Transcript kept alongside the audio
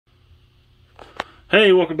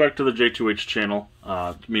Hey, welcome back to the JTwoH channel.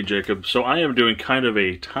 Me, Jacob. So I am doing kind of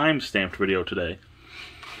a time-stamped video today.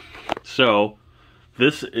 So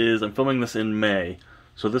I'm filming this in May.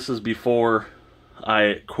 So this is before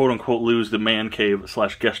I quote-unquote lose the man cave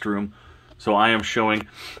 / guest room. So I am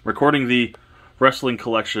recording the wrestling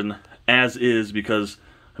collection as is, because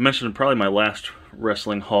I mentioned in probably my last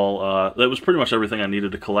wrestling haul, that was pretty much everything I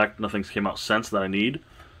needed to collect. Nothing's came out since that I need.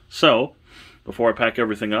 So, before I pack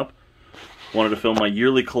everything up, wanted to film my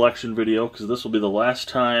yearly collection video, because this will be the last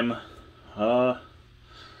time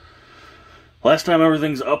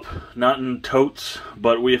everything's up, not in totes,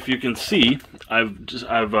 but if you can see, I've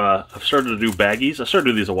started to do baggies. I started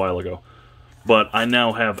to do these a while ago, but I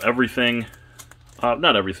now have everything,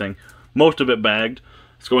 not everything, most of it bagged.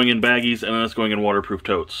 It's going in baggies, and then it's going in waterproof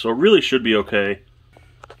totes, so it really should be okay.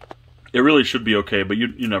 It really should be okay, but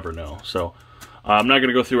you never know. So I'm not going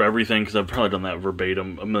to go through everything, because I've probably done that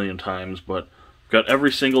verbatim a million times, but I've got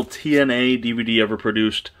every single TNA DVD ever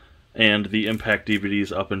produced, and the Impact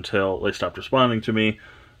DVDs up until they stopped responding to me,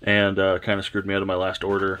 and kind of screwed me out of my last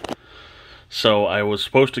order. So I was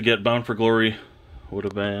supposed to get Bound for Glory, would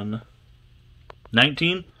have been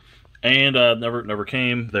 19, and never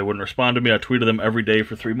came. They wouldn't respond to me. I tweeted them every day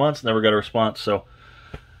for 3 months, never got a response, so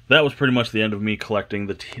that was pretty much the end of me collecting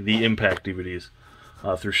the Impact DVDs.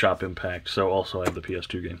 Through Shop Impact. So also I have the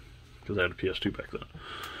PS2 game, because I had a PS2 back then.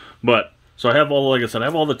 But so I have all, like I said, I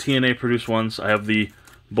have all the TNA produced ones. I have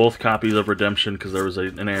both copies of Redemption, because there was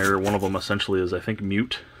an error. One of them essentially is, I think,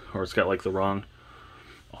 mute, or it's got like the wrong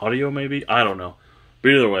audio maybe. I don't know.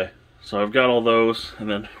 But either way, so I've got all those, and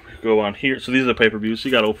then we go on here. So these are the pay-per-views. So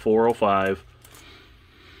you got 04, 05,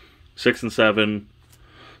 6 and 7,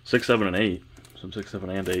 6, 7, and 8. Some 6, 7,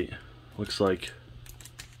 and 8. Looks like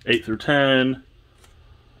 8 through 10.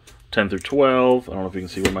 10 through 12, I don't know if you can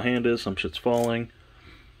see where my hand is, some shit's falling.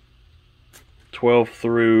 12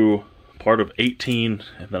 through part of 18,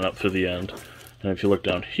 and then up through the end. And if you look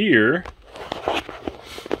down here,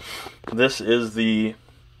 this is the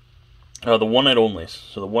one-night onlys.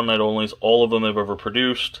 So the one-night onlys, all of them they've ever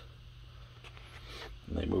produced.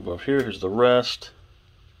 And they move up here, here's the rest.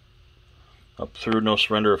 Up through No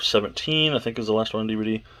Surrender of 17, I think is the last one on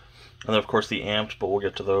DVD. And then of course the amped, but we'll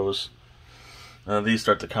get to those. These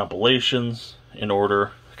start the compilations in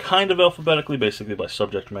order, kind of alphabetically, basically by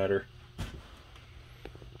subject matter.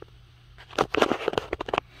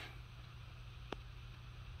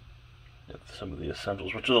 Some of the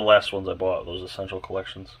essentials, which are the last ones I bought, those essential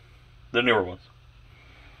collections. The newer ones.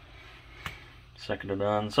 Second to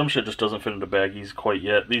none. Some shit just doesn't fit into baggies quite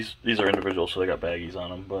yet. These are individual, so they got baggies on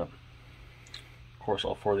them, but of course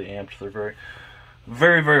all four of the amped, they're very,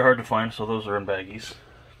 very, very hard to find, so those are in baggies.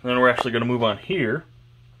 Then we're actually going to move on here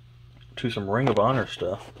to some Ring of Honor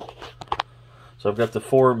stuff. So I've got the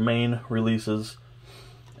 4 main releases,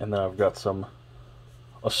 and then I've got some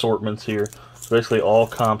assortments here. So basically all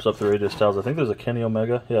comps up through AJ Styles. I think there's a Kenny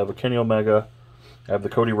Omega. Yeah, I have a Kenny Omega. I have the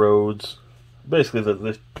Cody Rhodes. Basically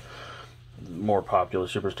the more popular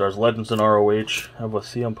superstars. Legends in ROH. I have a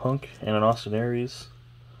CM Punk and an Austin Aries.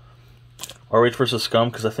 ROH versus Scum,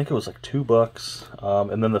 because I think it was like $2.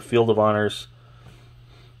 And then the Field of Honors.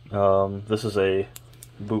 This is a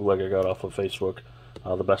bootleg I got off of Facebook,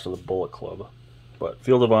 the Best of the Bullet Club. But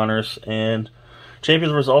Field of Honors and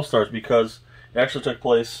Champions vs. All-Stars, because it actually took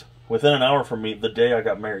place within an hour from me the day I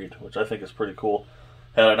got married, which I think is pretty cool.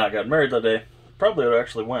 Had I not gotten married that day, probably would have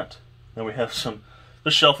actually went. Then we have some,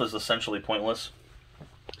 this shelf is essentially pointless.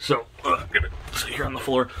 So, I'm gonna sit here on the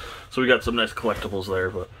floor. So we got some nice collectibles there,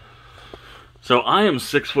 but so I am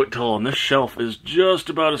 6 foot tall, and this shelf is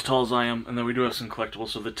just about as tall as I am. And then we do have some collectibles.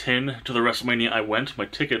 So the tin to the WrestleMania I went, my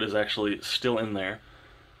ticket is actually still in there.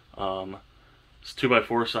 It's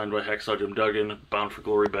 2x4 signed by Hacksaw Jim Duggan, Bound for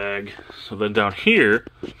Glory bag. So then down here,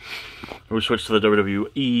 we switch to the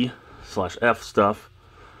WWE/F stuff.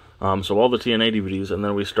 So all the TNA DVDs, and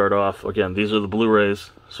then we start off, again, these are the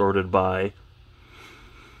Blurays, sorted by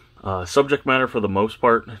subject matter for the most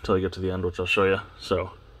part, until you get to the end, which I'll show you.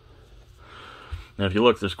 So, and if you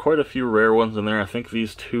look, there's quite a few rare ones in there. I think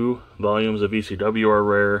these 2 volumes of ECW are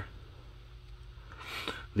rare.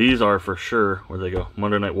 These are for sure, where'd they go?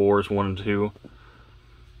 Monday Night Wars 1 and 2.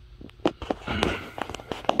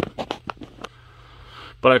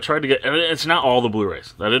 But I tried to get, it's not all the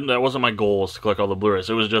Blu-rays. That wasn't my goal, was to collect all the Blu-rays.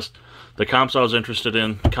 It was just the comps I was interested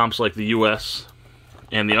in, comps like the US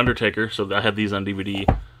and The Undertaker, so I had these on DVD,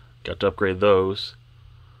 got to upgrade those.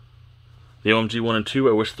 The OMG 1 and 2,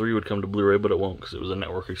 I wish 3 would come to Blu-ray, but it won't, because it was a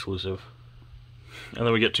network exclusive. And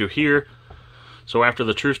then we get to here. So after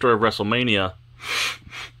the True Story of WrestleMania,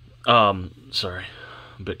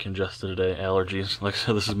 a bit congested today. Allergies. Like I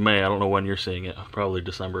said, this is May. I don't know when you're seeing it. Probably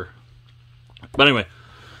December. But anyway,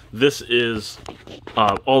 this is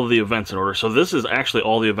all of the events in order. So this is actually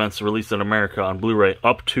all the events released in America on Blu-ray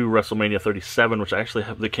up to WrestleMania 37, which actually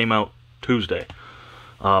they came out Tuesday.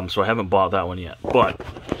 So I haven't bought that one yet. But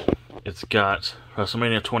it's got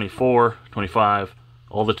WrestleMania 24, 25,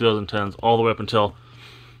 all the 2010s, all the way up until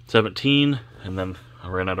 17, and then I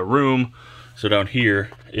ran out of room. So down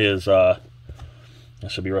here is, that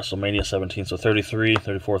should be WrestleMania 17, so 33,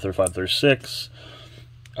 34, 35, 36,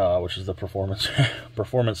 which is the Performance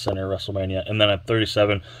Center WrestleMania. And then at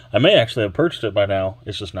 37, I may actually have purchased it by now,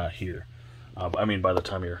 it's just not here. I mean, by the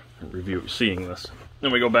time you're seeing this.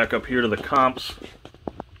 Then we go back up here to the comps.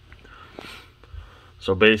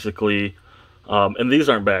 So basically, and these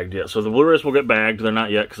aren't bagged yet. So the Blu-rays will get bagged. They're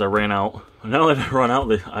not yet because I ran out. Now that I run out,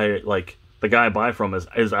 the guy I buy from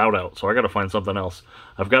is out. So I got to find something else.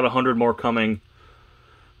 I've got 100 more coming,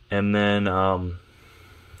 and then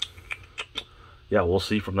yeah, we'll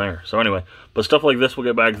see from there. So anyway, but stuff like this will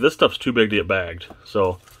get bagged. This stuff's too big to get bagged.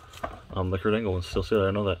 So the Kurt Angle one's still sealed.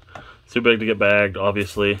 I know that. It's too big to get bagged.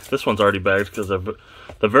 Obviously, this one's already bagged because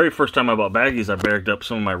the very first time I bought baggies, I bagged up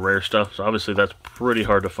some of my rare stuff. So obviously, that's pretty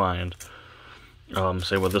hard to find.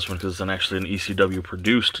 Same with this one because it's actually an ECW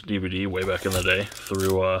produced DVD way back in the day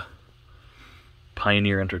through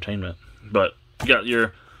Pioneer Entertainment. But you got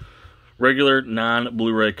your regular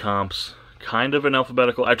non-Blu-ray comps, kind of in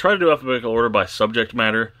alphabetical. I try to do alphabetical order by subject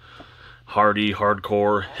matter, hardy,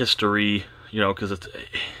 hardcore, history, you know, because it's,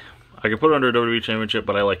 I can put it under WWE Championship,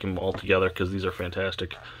 but I like them all together because these are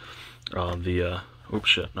fantastic. Oops,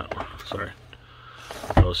 shit, no, sorry.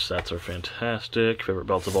 Those sets are fantastic. Favorite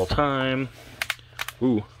belts of all time.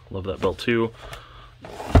 Ooh, love that belt too.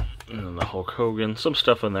 And then the Hulk Hogan, some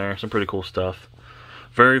stuff in there, some pretty cool stuff.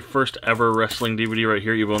 Very first ever wrestling DVD right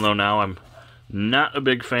here, even though now I'm not a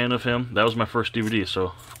big fan of him. That was my first DVD,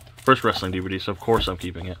 so first wrestling DVD, so of course I'm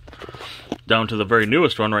keeping it. Down to the very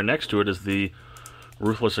newest one right next to it is the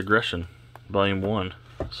Ruthless Aggression, Volume 1.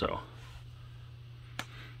 So,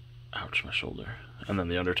 ouch, my shoulder. And then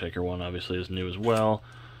the Undertaker one obviously is new as well.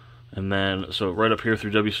 And then, so right up here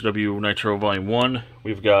through WCW Nitro Volume 1,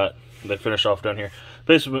 we've got, they finish off down here.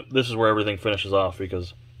 Basically, this is where everything finishes off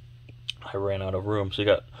because I ran out of room. So you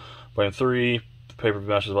got Volume 3, Pay-Per-View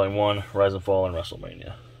Matches Volume 1, Rise and Fall, and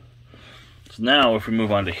WrestleMania. So now, if we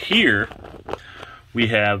move on to here, we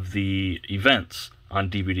have the events on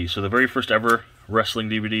DVD. So the very first ever wrestling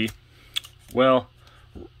DVD, well,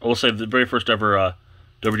 we'll say the very first ever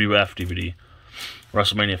WWF DVD,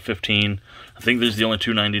 WrestleMania 15. I think there's the only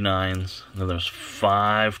 2 99s. And then there's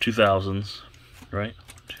 5 2000s, right?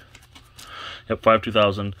 Yep, 5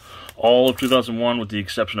 2000. All of 2001 with the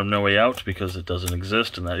exception of No Way Out because it doesn't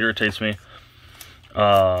exist and that irritates me.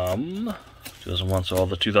 2001, so all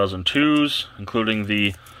the 2002s, including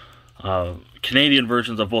the Canadian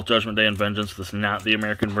versions of both Judgment Day and Vengeance. This is not the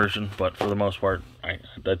American version, but for the most part, I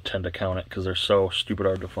tend to count it because they're so stupid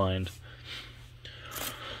hard to find.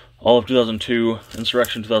 All of 2002,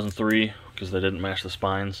 Insurrection 2003, because they didn't match the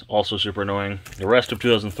spines, also super annoying. The rest of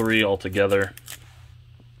 2003 altogether.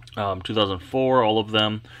 2004, all of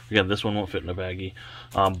them. Again, this one won't fit in a baggie.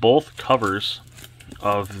 Both covers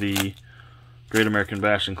of the Great American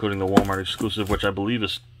Bash, including the Walmart exclusive, which I believe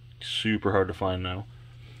is super hard to find now.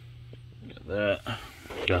 Got that.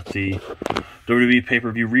 Got the WWE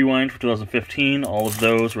Pay-Per-View Rewind for 2015. All of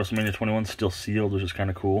those. WrestleMania 21 still sealed, which is kind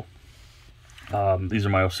of cool. These are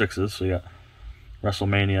my 06s, so you got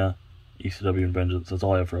WrestleMania, ECW, and Vengeance. That's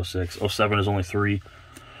all I have for 06. 07 is only 3.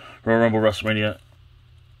 Royal Rumble, WrestleMania,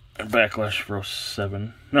 and Backlash for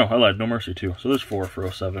 07. No, I lied. No Mercy, too. So there's 4 for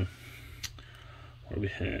 07. What do we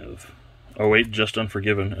have? 08, Just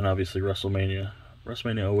Unforgiven, and obviously WrestleMania.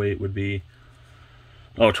 WrestleMania 08 would be...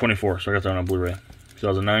 Oh, 24, so I got that on Blu-ray.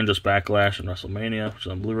 2009, just Backlash and WrestleMania, which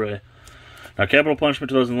is on Blu-ray. Now, Capital Punishment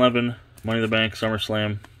 2011, Money in the Bank,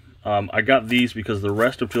 SummerSlam. I got these because the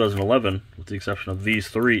rest of 2011, with the exception of these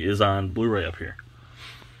 3, is on Blu-ray up here.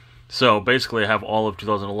 So, basically, I have all of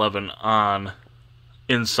 2011 on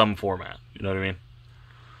in some format. You know what I mean?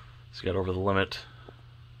 So, you got Over the Limit.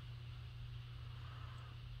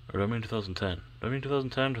 Or do I mean 2010? Do I mean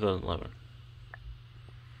 2010 or 2011?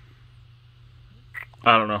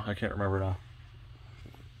 I don't know. I can't remember now.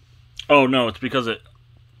 Oh, no, it's because it...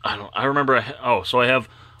 I remember... so I have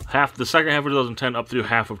the second half of 2010 up through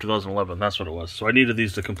half of 2011. That's what it was. So I needed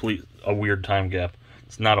these to complete a weird time gap.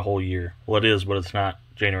 It's not a whole year. Well, it is, but it's not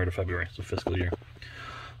January to February. It's a fiscal year.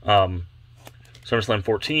 SummerSlam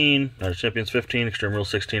 14, Night of Champions 15, Extreme Rules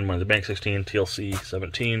 16, Money in the Bank 16, TLC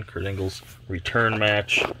 17, Kurt Angle's return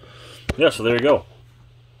match. Yeah, so there you go.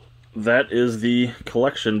 that is the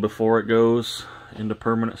collection before it goes into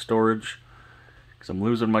permanent storage, because I'm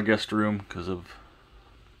losing my guest room because of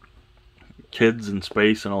kids and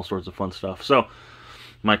space and all sorts of fun stuff. So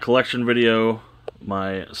my collection video,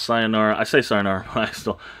 my sayonara, I say sayonara,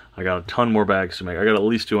 I got a ton more bags to make. I got at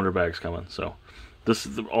least 200 bags coming. So this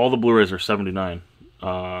is all the Blu-rays are $79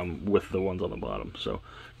 with the ones on the bottom. So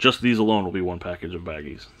just these alone will be one package of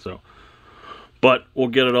baggies. So, but we'll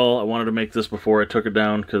get it all. I wanted to make this before I took it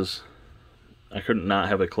down because I couldn't not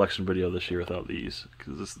have a collection video this year without these,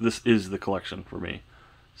 because this is the collection for me.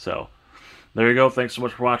 So there you go. Thanks so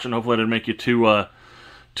much for watching. Hopefully I didn't make you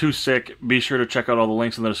too sick. Be sure to check out all the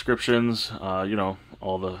links in the descriptions. You know,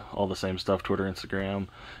 all the same stuff: Twitter, Instagram,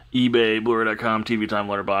 eBay, Bluray.com, TV Time,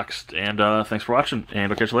 Letterboxd. And thanks for watching,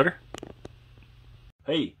 and I'll catch you later.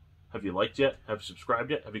 Hey, have you liked yet? Have you subscribed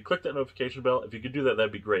yet? Have you clicked that notification bell? If you could do that,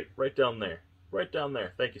 that'd be great. Right down there. Right down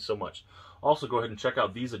there. Thank you so much. Also, go ahead and check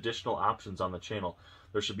out these additional options on the channel.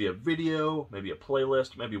 There should be a video, maybe a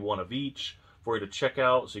playlist, maybe one of each for you to check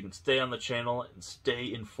out, so you can stay on the channel and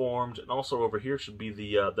stay informed. And also over here should be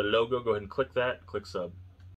the logo. Go ahead and click that. Click sub.